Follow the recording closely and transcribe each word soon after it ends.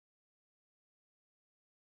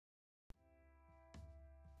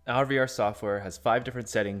Our VR software has 5 different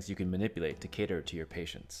settings you can manipulate to cater to your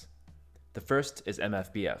patients. The first is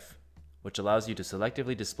MFBF, which allows you to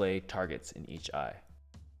selectively display targets in each eye.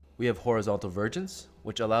 We have horizontal vergence,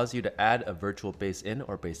 which allows you to add a virtual base in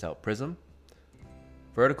or base out prism,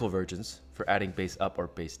 vertical vergence for adding base up or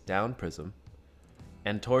base down prism,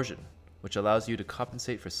 and torsion, which allows you to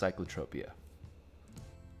compensate for cyclotropia.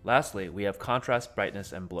 Lastly, we have contrast,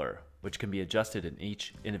 brightness, and blur, which can be adjusted in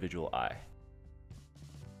each individual eye.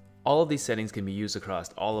 All of these settings can be used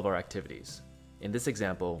across all of our activities. In this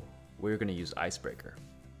example, we're going to use Icebreaker.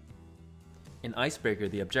 In Icebreaker,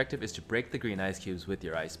 the objective is to break the green ice cubes with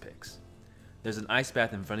your ice picks. There's an ice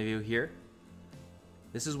bath in front of you here.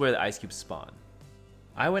 This is where the ice cubes spawn.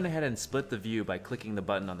 I went ahead and split the view by clicking the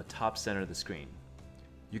button on the top center of the screen.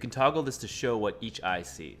 You can toggle this to show what each eye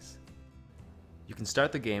sees. You can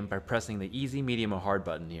start the game by pressing the easy, medium, or hard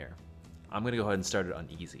button here. I'm going to go ahead and start it on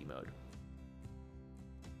easy mode.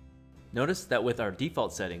 Notice that with our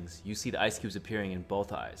default settings, you see the ice cubes appearing in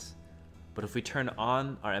both eyes. But if we turn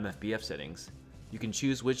on our MFBF settings, you can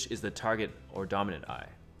choose which is the target or dominant eye.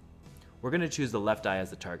 We're going to choose the left eye as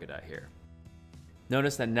the target eye here.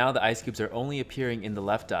 Notice that now the ice cubes are only appearing in the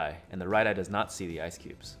left eye and the right eye does not see the ice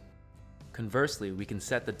cubes. Conversely, we can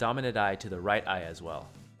set the dominant eye to the right eye as well.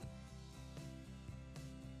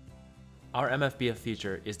 Our MFBF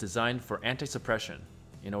feature is designed for anti-suppression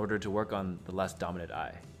in order to work on the less dominant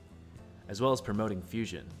eye, as well as promoting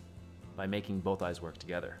fusion by making both eyes work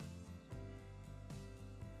together.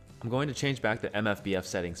 I'm going to change back the MFBF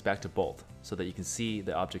settings back to both so that you can see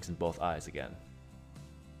the objects in both eyes again.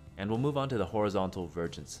 And we'll move on to the horizontal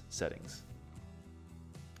vergence settings.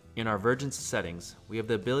 In our vergence settings, we have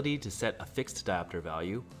the ability to set a fixed diopter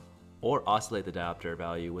value or oscillate the diopter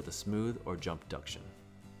value with a smooth or jump duction.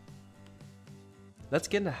 Let's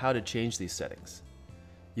get into how to change these settings.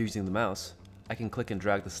 Using the mouse, I can click and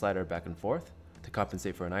drag the slider back and forth to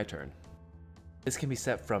compensate for an eye turn. This can be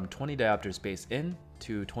set from 20 diopters base in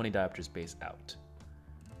to 20 diopters base out.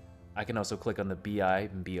 I can also click on the BI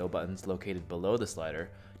and BO buttons located below the slider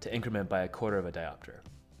to increment by 1/4 of a diopter.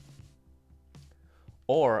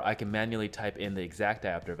 Or I can manually type in the exact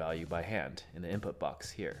diopter value by hand in the input box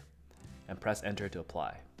here and press enter to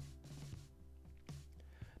apply.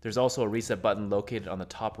 There's also a reset button located on the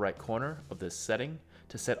top right corner of this setting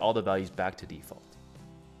to set all the values back to default.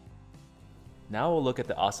 Now we'll look at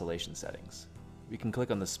the oscillation settings. We can click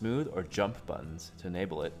on the smooth or jump buttons to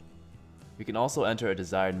enable it. We can also enter a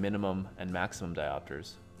desired minimum and maximum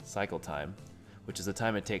diopters, cycle time, which is the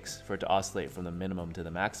time it takes for it to oscillate from the minimum to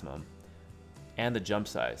the maximum, and the jump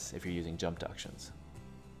size if you're using jump ductions.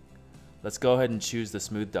 Let's go ahead and choose the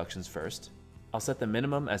smooth ductions first. I'll set the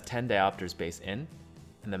minimum as 10 diopters base in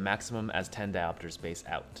and the maximum as 10 diopters base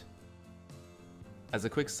out. As a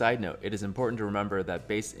quick side note, it is important to remember that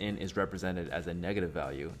base in is represented as a negative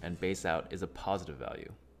value and base out is a positive value.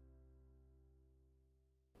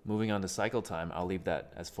 Moving on to cycle time, I'll leave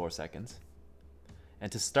that as 4 seconds.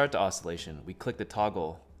 And to start the oscillation, we click the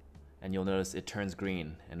toggle and you'll notice it turns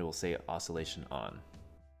green and it will say oscillation on.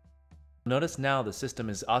 Notice now the system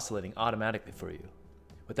is oscillating automatically for you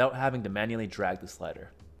without having to manually drag the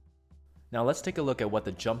slider. Now let's take a look at what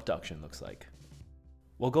the jump duction looks like.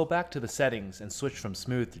 We'll go back to the settings and switch from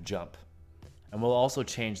smooth to jump. And we'll also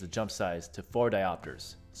change the jump size to 4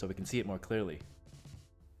 diopters so we can see it more clearly.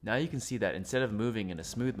 Now you can see that instead of moving in a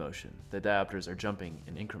smooth motion, the diopters are jumping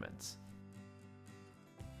in increments.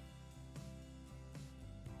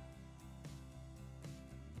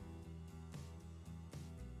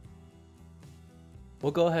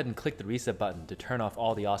 We'll go ahead and click the reset button to turn off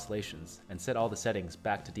all the oscillations and set all the settings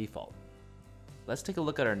back to default. Let's take a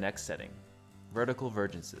look at our next setting, vertical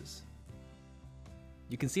vergences.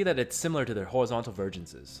 You can see that it's similar to their horizontal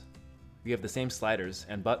vergences. We have the same sliders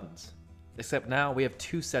and buttons, except now we have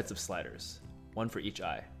 2 sets of sliders, one for each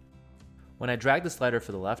eye. When I drag the slider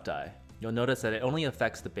for the left eye, you'll notice that it only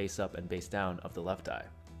affects the base up and base down of the left eye.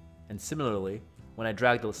 And similarly, when I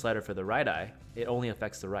drag the slider for the right eye, it only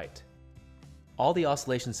affects the right. All the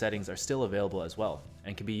oscillation settings are still available as well,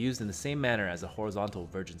 and can be used in the same manner as the horizontal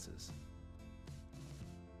vergences.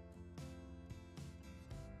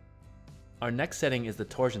 Our next setting is the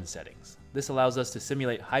torsion settings. This allows us to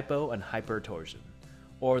simulate hypo and hypertorsion,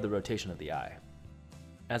 or the rotation of the eye.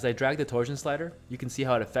 As I drag the torsion slider, you can see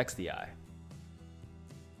how it affects the eye.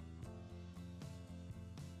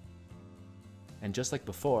 And just like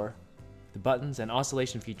before, the buttons and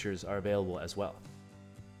oscillation features are available as well.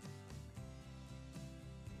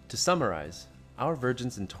 To summarize, our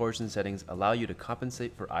vergence and torsion settings allow you to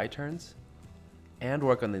compensate for eye turns and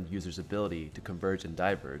work on the user's ability to converge and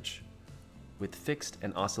diverge with fixed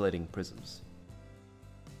and oscillating prisms.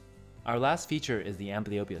 Our last feature is the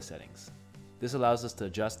amblyopia settings. This allows us to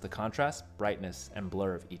adjust the contrast, brightness, and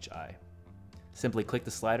blur of each eye. Simply click the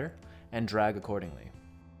slider and drag accordingly.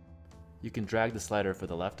 You can drag the slider for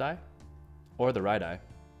the left eye, or the right eye,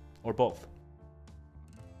 or both.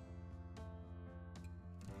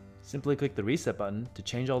 Simply click the reset button to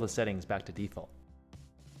change all the settings back to default.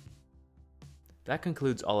 That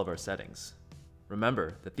concludes all of our settings.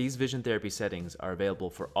 Remember that these vision therapy settings are available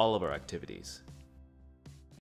for all of our activities.